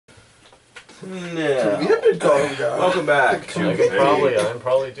No. We have been calling guy. Welcome back. I can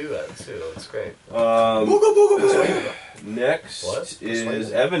probably do that too. That's great. Next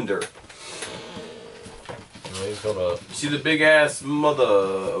is Evander. He's gonna See the big ass mother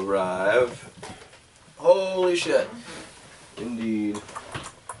arrive. Holy shit. Indeed.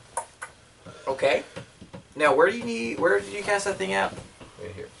 Okay. Now, where did you cast that thing out?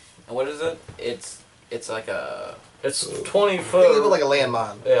 right here. And what is it? It's like a... It's 20 Think of it foot. like a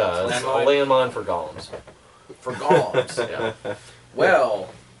landmine. Yeah, it's a landmine for golems. For golems. Yeah, Well...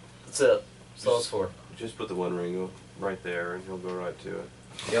 that's it. That's all it's for. Just put the one ring right there and he'll go right to it.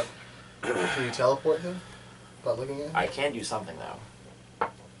 Yep. Can you teleport him? By looking at him? I can do something, though.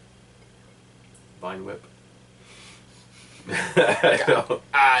 Vine whip.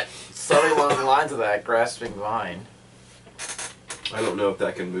 Something along the lines of that, grasping vine. I don't know if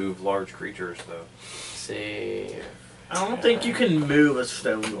that can move large creatures though. See... I don't think you can move a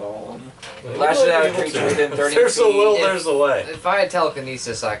stone golem. Lash it out at a creature within 30 There's a feet. will, there's a way. If I had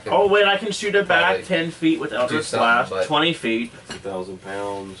telekinesis, I could. Oh wait, I can shoot it back Probably 10 feet with Eldritch something, Blast, but- 20 feet. 2,000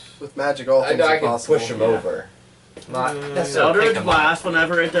 pounds. With magic, all I things know I are could possible. push him over. Not necessarily Eldritch pick him up. Blast,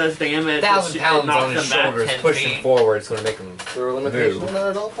 whenever it does damage, 1,000 it pounds knocks on his him back shoulders, 10 push feet. him forward. It's gonna make him. There a limitation Move. on that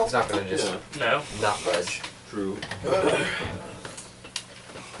at all, Paul? It's not gonna just Yeah, No. not budge. true.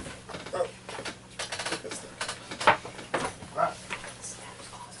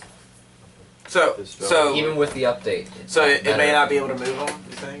 So Even with the update. So it may not be able to move them,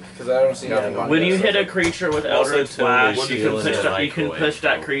 you think? Because I don't see nothing on When it. you hit a creature with Also Eldritch totally Blast, you can shielding push the that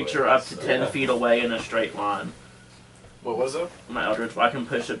microwave creature real up quick, to so- 10 feet away in a straight line. What was it? I can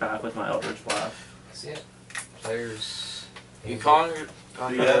push it back with my Eldritch Blast. See it? Players. You conquer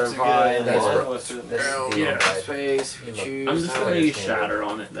That's vine, That's or This is the Yeah. upgrade. space, you choose. I'm just gonna use Shatter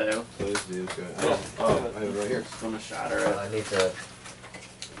on it though. So this dude's good. Oh, I have it right here. Just gonna Shatter it. I need to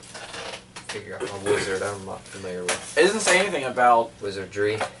figure out my wizard. I'm not familiar with It doesn't say anything about.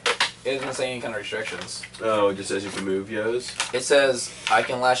 wizardry. It doesn't say any kind of restrictions. Oh, it just says you can move yo's. It says I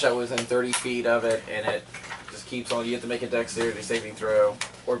can lash out within 30 feet of it, and it just keeps on. You have to make a dexterity saving throw,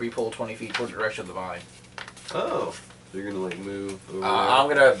 or be pulled 20 feet toward the direction of the vine. Oh. So you're gonna like move over I'm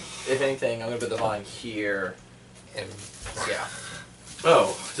gonna, if anything, I'm gonna put the vine here, And yeah.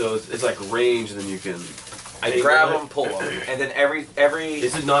 Oh, so it's like range and then you can... I grab them, pull them, and then every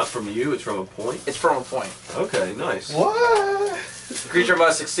Is it not from you, it's from a point? it's from a point. Okay, nice. What? The creature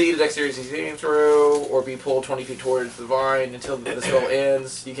must succeed a dexterity saving throw, or be pulled 20 feet towards the vine until the spell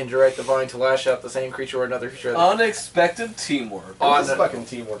ends. You can direct the vine to lash out the same creature or another creature. Unexpected teamwork. On This is the fucking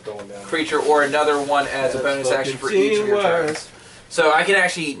teamwork going down. creature or another one as a bonus action for each of your turns. So I can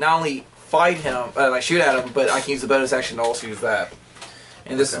actually not only fight him, like shoot at him, but I can use the bonus action to also use that.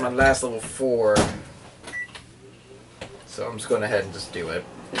 And this is my last level 4. So I'm just going ahead and just do it.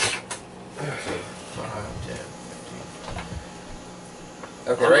 5, 10,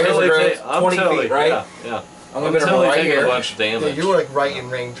 15. Okay, right here's the road, 20 feet, right? Yeah. I'm I'm going to totally right taking here. a bunch of Yeah, damage. you're like right in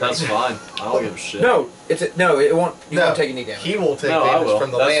range. That's fine. I don't give a shit. No, it won't. You No. won't take any damage. He will take No, I damage will.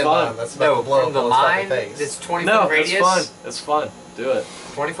 from the That's landmine. fine. That's about no, to blow from the up his fucking line, face. it's 20 No, foot it's radius. fine. It's fine. Do it.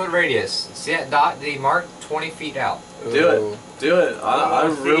 20 foot radius. See that dot? Did he mark 20 feet out? Do it. Do it. I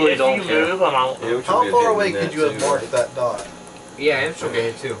really don't If you care. move, I'm out. Yeah, which How would be a far hit away in could that you have too. marked that dot? Yeah, I'm sure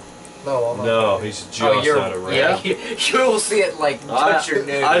get too. No, I'm not. No, he's just Oh, you're out of range. yeah. You will see it like touch your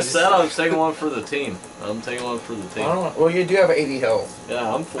nose. I said I was taking one for the team. I'm taking one for the I team. don't know. Well, you do have 80 health.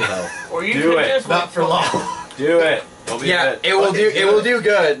 Yeah, I'm full health. Or you Do could it. just Not for long. Do it. Don't be a Yeah, bitch. it will do. It will do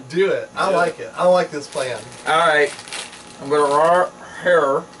good. Do it. I like it. I like this plan. All right, I'm gonna raw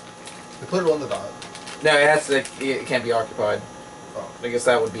hair. We put it on the dot. No, it has to. It can't be occupied. Oh. I guess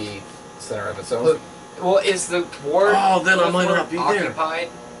that would be the center of it. So Look. Well, is the ward Oh, then I might not be there. occupied?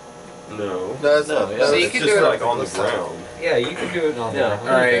 No. No, it's No, not. yeah. So you It's can just do it like on the this side. ground. Yeah, you can do it on Yeah.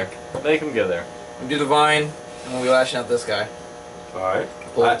 there. all right, Make him go there. we do the vine, and we'll be lashing out this guy. Alright.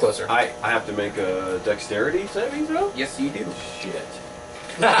 Pull him closer. I have to make a dexterity saving throw? Yes, you do. Shit.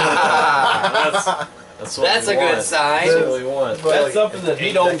 That's what That's we a good want. sign. That's what we want. But, That's like, something that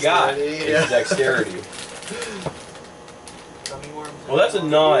he don't got. dexterity, Is dexterity. Well, that's a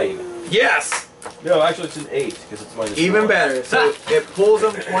 9. Yes. No, actually it's an 8 because it's minus Even 1. better. So it pulls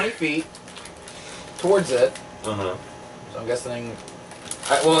him 20 feet towards it. Uh-huh. So I'm guessing.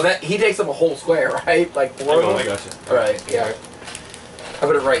 Well, that he takes up a whole square, right? Like 4 Hang on, of I them. got you. All right. Yeah. I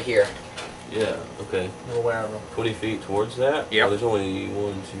put it right here. Yeah, okay. You're aware of them. 20 feet towards that? Yep. Oh, there's only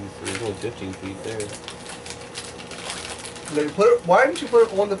 1, 2, 3, there's only 15 feet there. No, you put it, why didn't you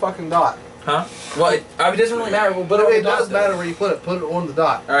put it on the fucking dot? Huh? Well, it doesn't really matter. We'll put it No, on it the dot, does though. matter where you put it. Put it on the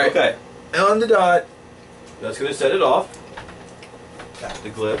dot. All right. Okay. On the dot. That's going to set it off. Okay. The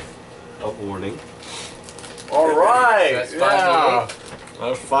glyph. A warning. Alright! That's yeah! 5d8. That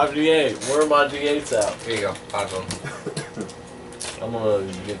was 5d8. Where are my d8s out? Here you go. 5 of them. I'm gonna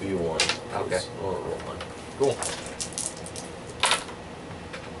give you one. Okay. I'm gonna roll one. Cool.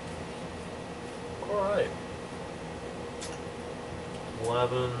 Alright.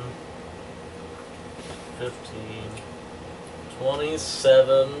 11, 15,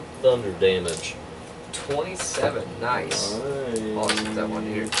 27 thunder damage. 27. Nice. I'll put that one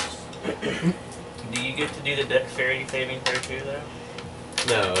here. Do you get to do the dexterity saving throw too, though?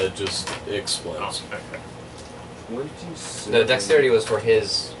 No, it just explodes. Oh, okay. 27. The dexterity was for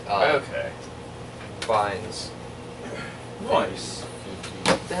his Okay. vines. Nice.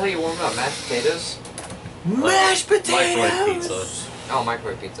 What the hell are you warming up? Mashed potatoes? Mashed Microwave pizza. Oh,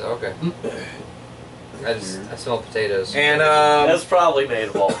 microwave pizza. Okay. I smell potatoes. And That's probably made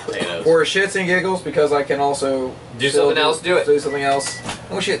of all potatoes. for shits and giggles, because I can also Do still something else, do it. Do something else. I'm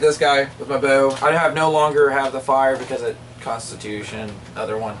gonna shoot this guy with my bow. I have no longer have the fire because of Constitution,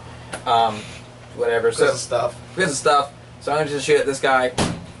 other one, whatever. Because of stuff. Because of stuff. So I'm gonna just shoot at this guy.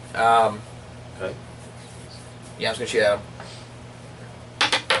 Okay. Yeah, I'm just gonna shoot at him.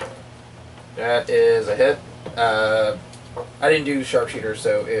 That is a hit. I didn't do sharpshooter,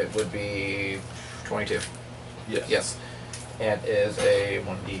 so it would be 22. Yes. Yes. And is a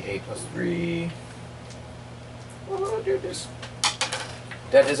 1d8 plus 3. Oh, do this.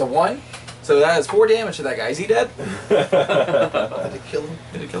 That is a 1. So that is 4 damage to that guy. Is he dead? Did it kill him?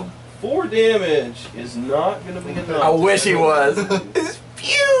 Did it kill him? 4 damage is not going to be enough. I wish he was.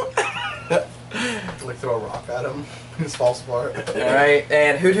 Phew! Like throw a rock at him. He just falls apart. Alright,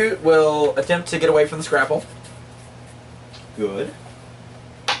 and Hoot Hoot will attempt to get away from the scrapple. Good.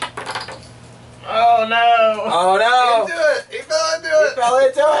 Oh no! Oh He no! do it! He fell into it! He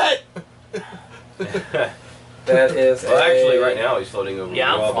fell into it! That is Well, actually, right now he's floating over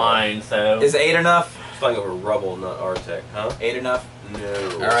Yeah, rubble. I'm fine. So Is 8 enough? He's flying over rubble, not Artec, huh? 8 enough? No.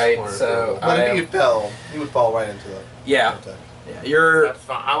 Alright, so But if I he fell, he would fall right into the yeah. attack. Yeah, you're that's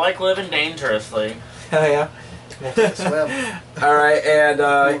fine. I like living dangerously. oh yeah. Won't take a swim. Alright, and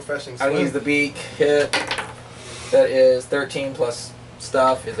More refreshing I'm gonna swim. use the beak hit. That is 13 plus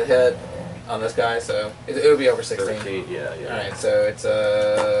stuff is a hit on this guy, so it would be over 16. 13, yeah. Alright, so it's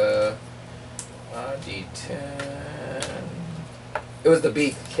a D10. It was the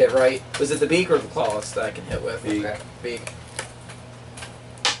beak hit, right? Was it the beak or the claws that I can hit with? Beak. Okay, beak.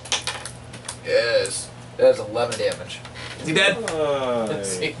 Yes. That is 11 damage. Is he dead?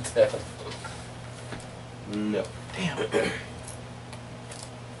 Is he dead? No. Damn.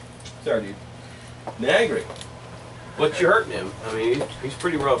 Sorry, dude. Nagri. But you're hurting him. I mean, he's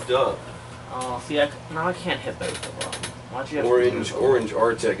pretty roughed up. Oh, see, now I can't hit both of them. Why'd you have Orange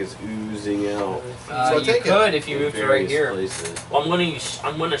Artec is oozing out. So I You take it. could if you in moved right various here. places. Well,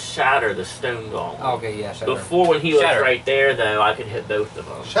 I'm gonna shatter the stone golem. Oh, okay, yeah, shatter. Before, when he was Shatter. right there, though, I could hit both of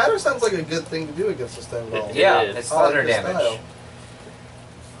them. Shatter sounds like a good thing to do against the stone golem. Yeah, It is. it's I like thunder this damage. style.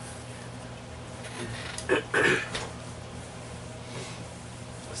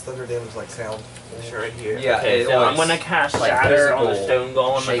 Does thunder damage like sound? It's right here. Yeah, Okay, it so I'm looks gonna cast like shatter on the physical stone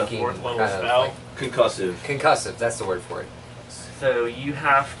golem as a shaking, 4th level kind of spell. like- Concussive. Concussive, that's the word for it. So you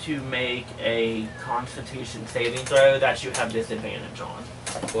have to make a Constitution saving throw that you have disadvantage on.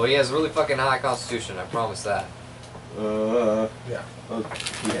 Well, he has really fucking high constitution, I promise that. Yeah.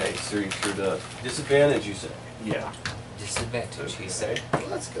 Okay, so he sure does. Disadvantage, you say? Yeah, Disadvantage, he said. Well,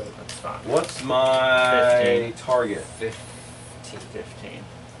 that's good. that's fine. What's my 15. target? 15.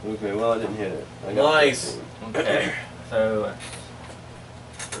 Okay, well, I didn't hit it. I got Nice. 15. Okay, so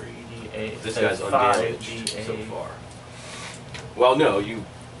 3d8. This so guy's undamaged 5d8. so far. Well, no, you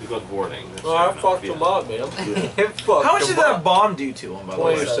got warning. That Oh, I should not fucked be him a- up, man. How much did that bomb do to him, by the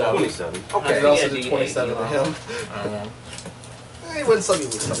way? 27. 27. I Okay. could also Yeah, do D8, 27 to him. I don't know. He wouldn't sell you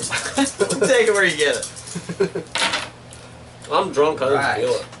with something. Take it where you get it. I'm drunk, I didn't Right.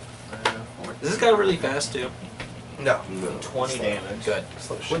 feel it. Is this guy really fast too? No. No. 20 damage. Good.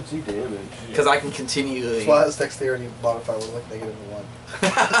 Slow shit. What's he damage? Because I can continually. That's why his dexterity modifier was like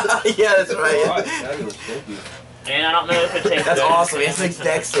 -1. Yeah, that's right. Alright, fabulous, thank you. And I don't know if it takes. That's bonus awesome. It damage takes since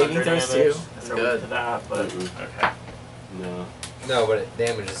dex it's saving thunder throws, damage. too. That's That's good. good. To that, but Mm-mm. okay. No. No, but it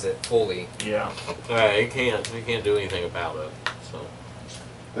damages it fully. Yeah. Alright, he can't do anything about it. So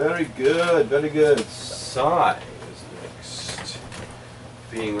Very good, very good. Sai is next.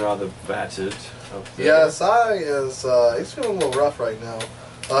 Being rather battered up there. Yeah, Sai is, he's feeling a little rough right now.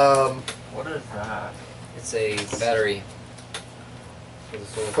 What is that? It's a battery. For the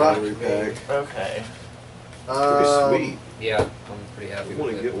soul Fuck Battery me. pack. Okay. Pretty sweet. Yeah, I'm pretty happy We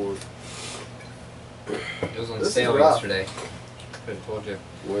want with to it. get one. It was on This is sale rough. yesterday. Could have told you.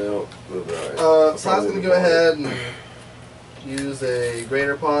 Well, So I was going to go ahead and use a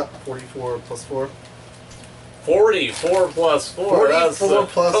greater pot, 44 plus 4. 44 plus 4. 44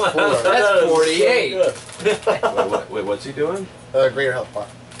 plus 4. That's 48. Wait, what's he doing? Greater health pot.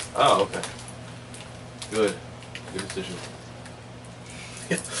 Oh, okay. Good decision.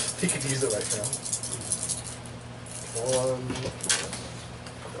 He could use it right now. 1.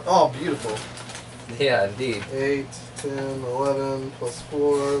 Oh, beautiful. Yeah, indeed. 8, 10, 11 plus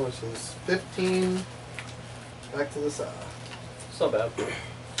 4, which is 15. Back to the side. It's not bad.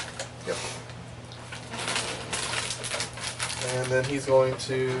 Yep. And then he's going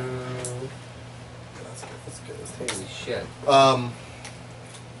to. Let's get this Holy thing. shit. I'm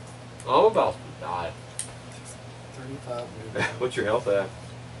about to die. 35. What's your health at?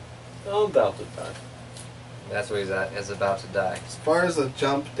 I'm about to die. That's where he's at. Is about to die. As far as a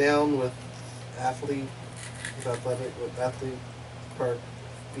jump down with athlete, with athlete per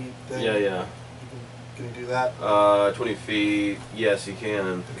feet thing. Yeah. Can you do that? 20 feet. Yes, he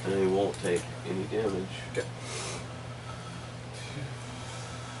can, and he won't take any damage. Okay.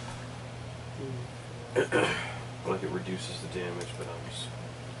 Like it reduces the damage, but I'm just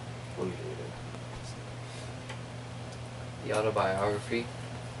eliminating it. The autobiography,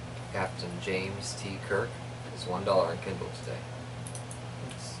 Captain James T. Kirk, is $1 on Kindle today.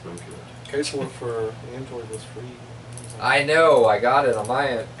 I'm good. Case one for Android was free. I know. I got it on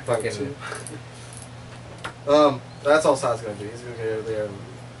my fucking. That's all Sai's gonna do. He's gonna go there and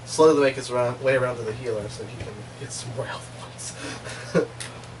slowly make his way around to the healer so he can get some more health points.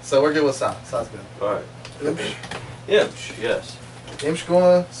 So we're good with Sai. Sai's good. Alright. Imsh. Imsh, yes. Imsh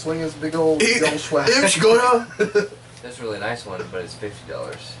gonna swing his big old swag. Imsh gonna. That's a really nice one, but it's $50.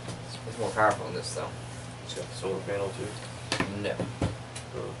 It's more powerful than this, though. It's got the solar panel too. No.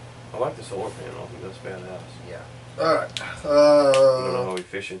 I like the solar panel. I think that's badass. Yeah. Alright. I don't know how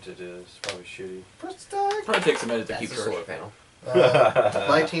efficient it is. It's probably shitty. First attack. Probably takes a minute to That's keep the charged. solar panel.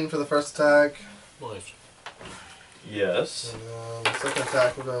 19 for the first attack. Nice. Yes. And the second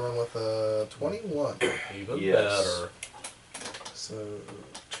attack we're going with a 21. Even Yes. better. So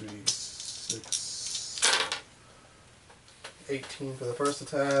 2d6. 18 for the first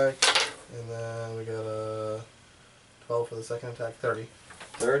attack. And then we got a 12 for the second attack. 30.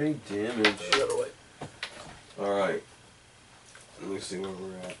 30 damage. Alright. Let me see where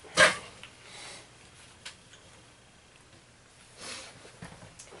we're at.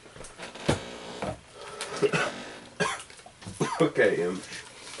 Okay,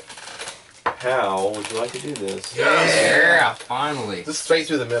 how would you like to do this? Yeah, finally. Just straight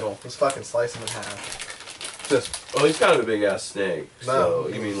through the middle. Just fucking slice him in half. Just. Oh, he's kind of a big ass snake. So,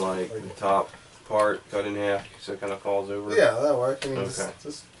 No. you mean like the top part cut in half so it kind of falls over? Yeah, that'll work. I mean, Okay.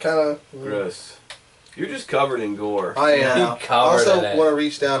 just kind of. Gross. You're just covered in gore. I am. He I covered also in it. want to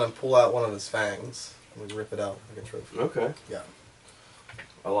reach down and pull out one of his fangs. And rip it out like a trophy. Okay. Yeah.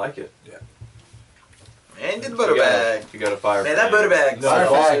 I like it. And get the butter bag. You got a fire. Man, that butter bag. No, Fire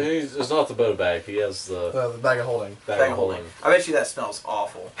bag. it's not the bow bag. He has the The bag of holding. bag of holding. I bet you that smells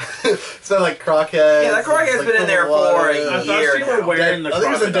awful. So like crockhead. Yeah, that crockhead's been in there for a I year thought you were now. wearing the I think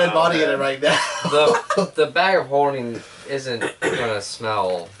there's a dead crocodile body in it head. right now. The bag of holding isn't gonna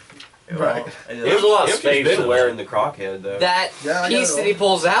smell. Right. There's a lot of He's space been in wearing there. the crockhead though. That Yeah, I piece got it that he all.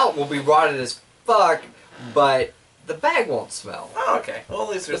 pulls out will be rotted as fuck, but the bag won't smell. Oh, okay. Well, at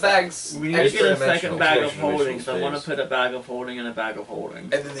least The there's that. bag's We need to get a second extra-dimensional. bag of Extra-dimensional holding, so I want to space. put a bag of holding in a bag of holding.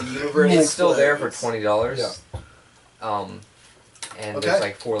 And then the universe It's still there for explodes. $20. Yeah. And Okay. there's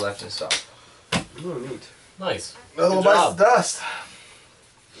like 4 left and stuff. Oh, neat. Nice. Another one Good bites job. the dust.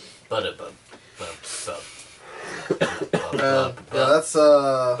 Yeah, that's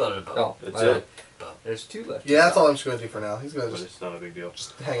Oh, That's my bad. it. There's 2 left. yeah, that's all I'm just gonna do for now. He's gonna But just it's not a big deal.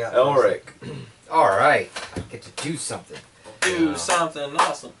 hang out. Elric. Alright, I get to do something. Do something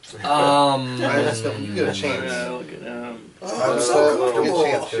awesome. I just go, you get a chance. Yeah, look at him. I'm so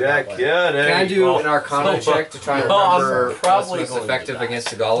comfortable. Check, yeah. Can I do an Arcana so- check to try and No, I'm remember what's probably most going to effective die. against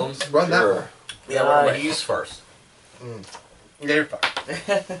the golems? Run that Sure. one. Yeah, we're right. he's first. Yeah, you're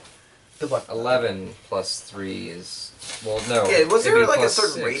fine. Good luck. 11 plus 3 is... Well, no. Yeah, was it'd there be like a plus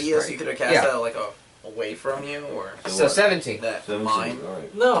certain 6, radius right? you could have cast Yeah. out like away from you, or So 17. that 17. mine?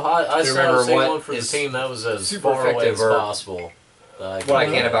 Alright. No, I Do you saw the remember same what one for the is team that was as super far away effective as or possible. What I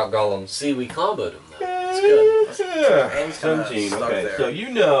can about golems. See, we comboed him though. It's good. Yeah. And he's kinda 17. stuck Okay, there. so you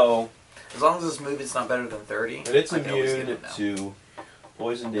know As long as this movement's not better than 30, that it's I can always get immune him now. to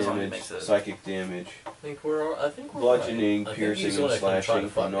poison As long as it damage, makes it- psychic damage, I think we're bludgeoning, right. I think piercing, he's and gonna come try to slashing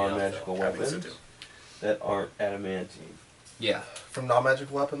fuck from me up, non-magical though. I think so weapons too. that aren't adamantine. Yeah. From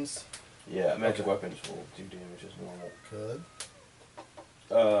non-magic weapons. Yeah, magic weapons will do damage as normal. Good.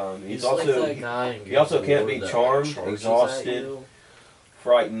 He's like also that guy in he also Gears of can't War be that, like, charmed, charges exhausted, at you.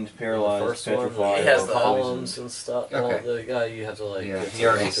 frightened, In the paralyzed, first one, petrified, He has or the columns poisoned. and stuff. Okay. Well, the guy you have to like. Yeah, get he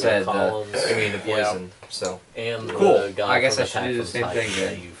already through said the columns. I mean, the Yeah. poison. So And Cool. the guy I guess from I should Attack do the from same Titan thing that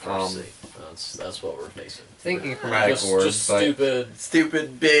then. you first see. That's what we're facing. thinking chromatic Just, orb, just but stupid.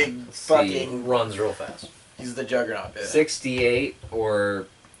 Stupid, big, see. fucking. Runs real fast. He's the juggernaut. Yeah. 68 or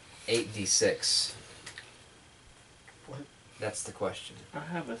 8d6. That's the question. I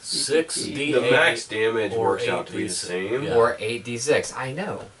have a 6D. The max damage or works out to be the 8d6. same, Yeah. Or 8d6. I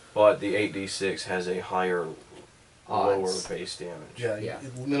know. but the 8d6 has a higher, lower Odds. base damage. Yeah, Yeah.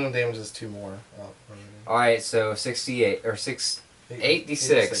 minimum damage is 2 more. Alright, so 68 or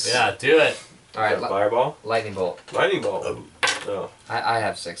 8d6. Yeah, do it. Alright, Is that fireball, lightning bolt. lightning bolt. Oh, I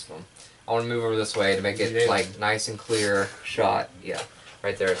have 6 of them. I want to move over this way to make it Yeah. like nice and clear shot. Yeah,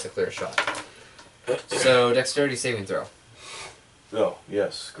 right there. It's a clear shot. So dexterity saving throw. oh,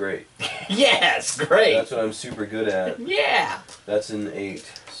 yes, great. Yes, great. That's what I'm super good at. Yeah. That's an 8,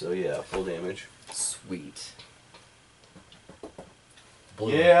 so yeah, full damage. Sweet.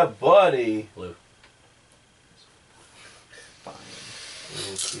 Blue. Yeah, buddy. Blue. Fine.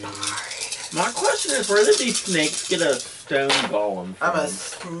 My question is, where did these snakes get a stone golem from? I'm a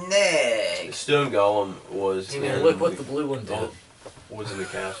snake. The stone golem was Hey man, in look what the blue one did. was in the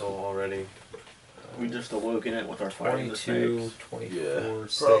castle already. We just awoken it with our fighting the 22, snakes. 24,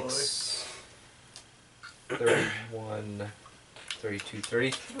 Probably. 6, 31, 32,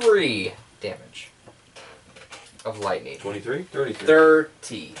 33 damage of lightning. 23? 33.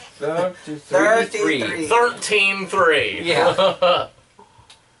 30. 33. 13-3. Yeah.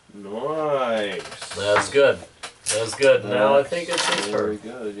 Nice. That's good. That's good. Now I think it's his Very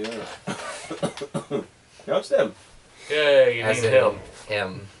turn. good, yeah. Now it's them. Yay, you As need in him.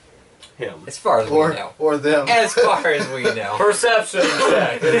 Him. Him. As far as we know. Or them. As far as we know. Perception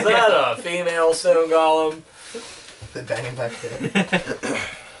check. Is that a female stone golem? They banging back there.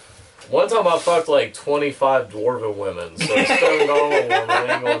 One time I fucked like 25 dwarven women, so a stone golem woman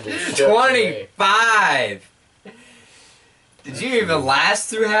ain't gonna do shit to me. 25! Did you even last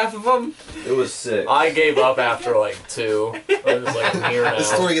through half of them? It was 6. I gave up after like 2. I was like, I'm here now. The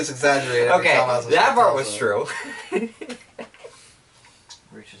story gets exaggerated. Every Okay, time I was that part was so. true.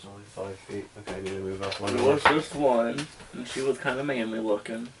 Reach is only 5 feet. Okay, I need to move up one There more. was just one, and she was kind of manly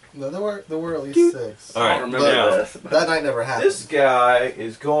looking. No, there were at least 6. All right, I don't remember now, this. but- That night never happened. this guy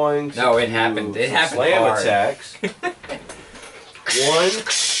is going to No, it do happened. It some happened slam hard. attacks.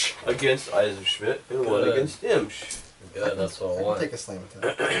 One against Eisenschmidt and one Good. against Imsh. Good, that's what I I can want. take a slam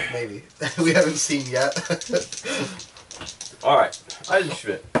attack. Maybe. We haven't seen yet. All right,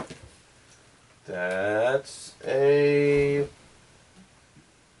 Eisenschmidt. That's a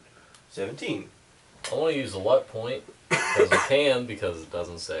 17. I want to use a luck point because I can, because it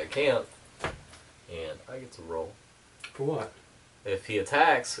doesn't say I can't. And I get to roll. For what? If he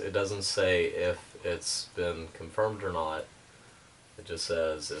attacks, it doesn't say if it's been confirmed or not. It just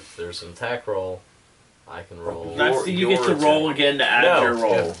says if there's an attack roll, I can roll. That's you get to your roll attack. again to add No, your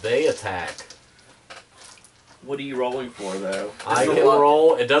roll. if they attack, What are you rolling for, though? I the can luck.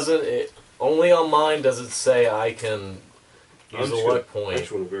 roll. It doesn't. Only on mine does it say I can use a luck I point.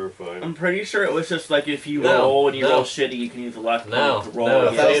 just want to verify. I'm pretty sure it was just like if you No, roll and you no. roll shitty, you can use a luck No, point to roll no.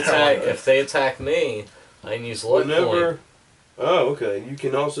 If again. they That's how attack, it is. if they attack me, I can use a luck Whenever. point. Oh, okay. You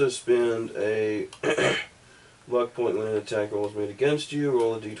can also spend a luck point when an attack roll is made against you.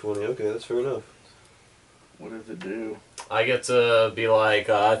 Roll a d20. Okay, that's fair enough. What does it do? I get to be like,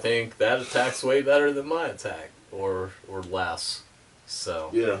 I think that attack's way better than my attack, or less. So.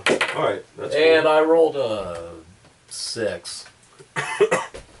 Yeah. All right. That's And cool. I rolled a 6.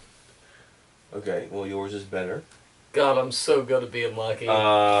 Okay. Well, yours is better. God, I'm so good at being lucky.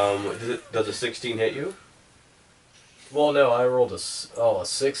 Does a 16 hit you? Well, no, I rolled a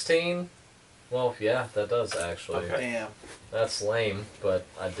 16. Well, yeah, that does actually. Okay. Damn. That's lame, but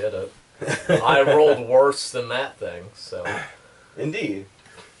I did it. I rolled worse than that thing, so. Indeed.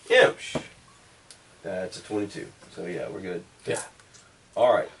 Imsh. That's a 22. So yeah, we're good. Yeah.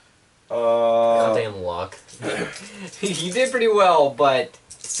 All right. Goddamn luck. You did pretty well, but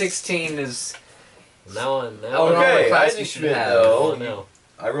 16 is... Now Oh, no, Okay, class you should Eisenschmidt, have. though. I know.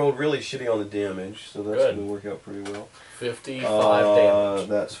 I rolled really shitty on the damage, so that's Good. going to work out pretty well. 55 damage.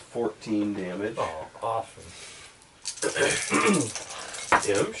 That's 14 damage. Oh, awesome.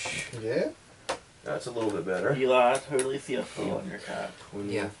 Imsh. Yeah? That's a little bit better. Eli, I totally see a flea on your cat.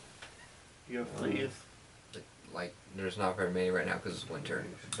 20. Yeah. You have fleas? Like, there's not very many right now because it's winter.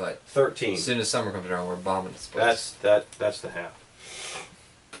 But 13. as soon as summer comes around, we're bombing this place. That's the half.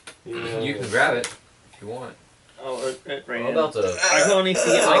 Yeah. You can grab it if you want. Oh, it ran. I'm about to. I can only see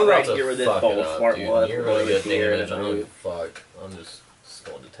it I'm like about right to here where this fuck bubble it up, fart dude. was. You're below gonna get here, damage. I and don't then give a fuck. I'm just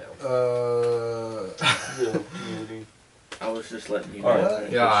going to town. I was just letting you know. Alright. in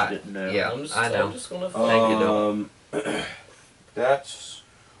case Yeah, you didn't know. yeah. I know. I'm just gonna. Thank you, Dom. That's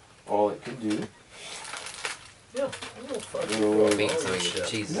all it can do. Yeah. I'm gonna fuck Oh, you up. Beat Holy some of shit. your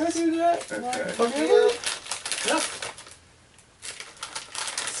Did I cheeses. do that? Okay. Fuck you. Yeah.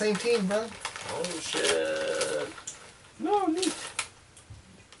 Same team, bro. Oh shit. No, neat.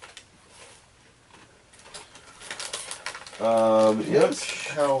 Yep.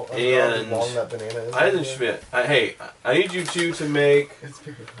 How And long that banana is. Eisenschmidt, hey, I need you two to make It's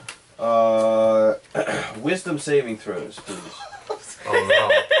bigger. wisdom saving throws, please. Oh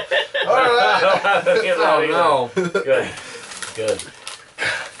I don't have any of that either. no. Oh no. Good. Good.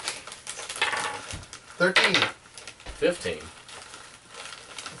 13. 15.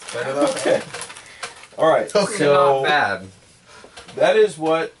 It's better than Okay. Alright, Okay. so Not bad. that is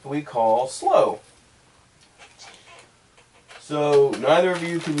what we call slow. So neither of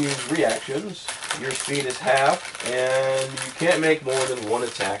you can use reactions. Your speed is half, and you can't make more than one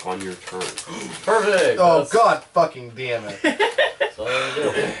attack on your turn. Perfect. Oh, That's- god fucking damn it. That's all I'm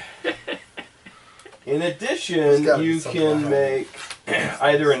doing. In There's addition, gotta be you something can behind make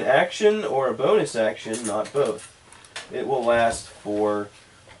either an action or a bonus action, not both. It will last for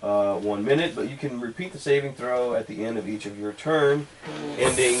 1 minute, but you can repeat the saving throw at the end of each of your turn,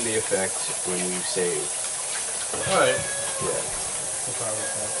 ending the effect when you save. Alright.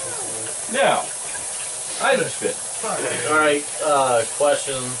 Now, Eisenschmidt. Alright,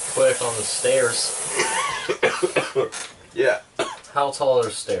 question quick on the stairs. Yeah. How tall are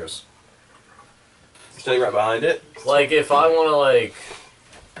the stairs? Standing right behind it. Like, if I want to, like,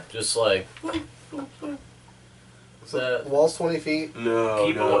 just like. Is that. The wall's 20 feet. No,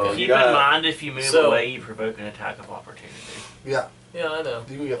 Keep, no. keep you in got- mind if you move So- away, you provoke an attack of opportunity. Yeah. Yeah, I know.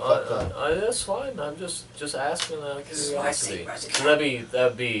 You can get fucked up. That's fine. I'm just asking out of curiosity. Where's the So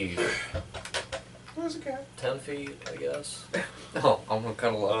that'd be Where's the cat? 10 feet, I guess. Oh, I'm gonna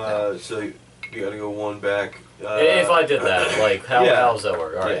cuddle up now. So you gotta go one back. If I did that, like, how does that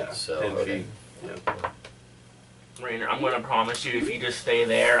work? All right, yeah, so 10 okay. feet. Yeah. Rainer, I'm going to promise you, if you just stay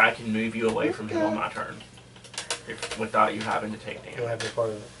there, I can move you away from him on my turn. Without you having to take You don't damage. have to be part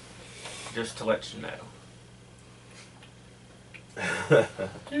of it. Just to let you know.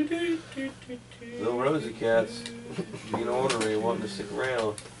 Little rosy cats being ornery, wanting to stick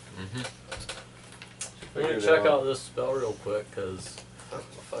around. We're gonna check out this spell real quick, cause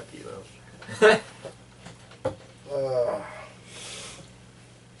fuck you know.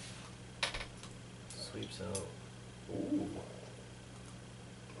 Sweeps out. Ooh.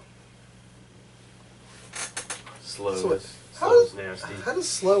 Slow So is how slow is does- nasty. How does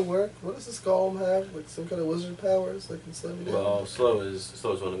slow work? What does this golem have? Like some kind of wizard powers that can slow me down? Well, slow is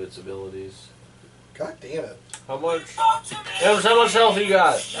one of its abilities. God damn it. How much? Ems, how much health you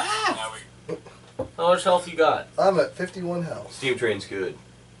got? How much health you got? I'm at 51 health. Steam Train's good.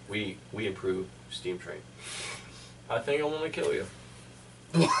 We improve Steam Train. I think I'm gonna kill you.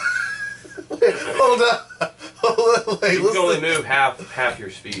 Wait, hold on. Hold on. Wait, You can only listen. move half your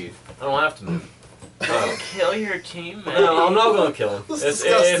speed. I don't have to move. Oh. Kill your teammate. No, I'm not gonna kill him. Let's It's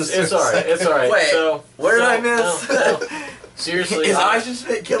discuss this it's for a alright. second. It's alright. Wait, So what did so- I miss? no, no. Seriously, Is I'm,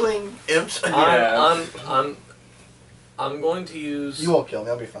 Eisenschmidt killing imps? I'm going to use You won't kill me.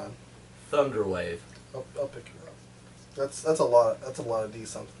 I'll be fine. Thunder Wave. I'll pick you up. That's a lot. That's a lot of D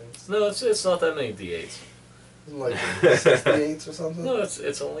somethings. No, it's not that many D8s. Isn't it like 68s or something? No,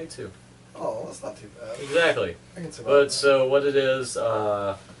 it's only 2. Oh, that's not too bad. Exactly. I can survive. But that. so what it is,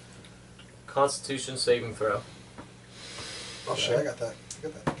 Constitution saving throw. Oh shit! I got that. I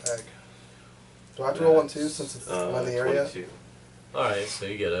got that tag. Do I have to roll one too since it's am I in the area? 22. All right, so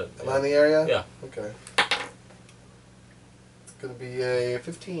you get it. Am I in the area? Yeah. Okay. It's gonna be a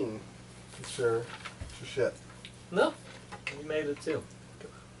 15. Sure. Shit. No, you made it too.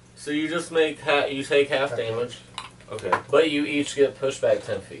 So you just make you take half damage, Okay. but you each get pushed back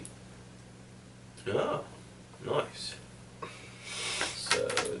 10 feet. Oh, nice. So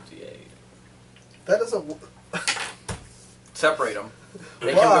D8. That doesn't. Separate them.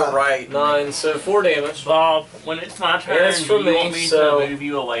 They Why? can go right. 9, so 4 damage. Bob, when it's my turn, It's do for you me, want me so- to move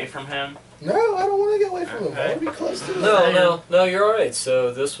you away from him? No, I don't want to get away from him. I Okay. want to be close to him. No, you're alright.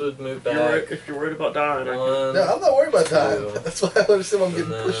 So this would move back. If you're worried about dying, I can... 1. No, I'm not worried about that. Two. That's why I understand I'm And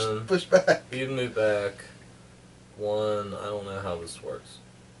getting then- pushed back. You'd move back 1. I don't know how this works.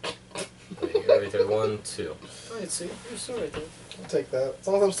 Wait, you're right there. 1, 2. Alright, see, you're still right there. I'll take that. As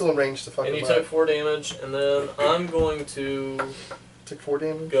long as I'm still in range to fuck And him you up. took 4 damage, and then I'm going to Took 4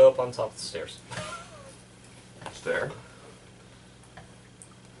 damage. go up on top of the stairs. Fair.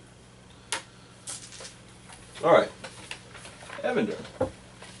 All right. Evander.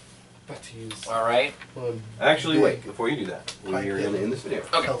 About to use All right. one Actually, big wait. Before you do that, we're pipe going to end this video.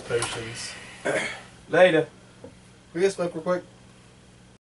 health potions. Later. We gonna smoke real quick?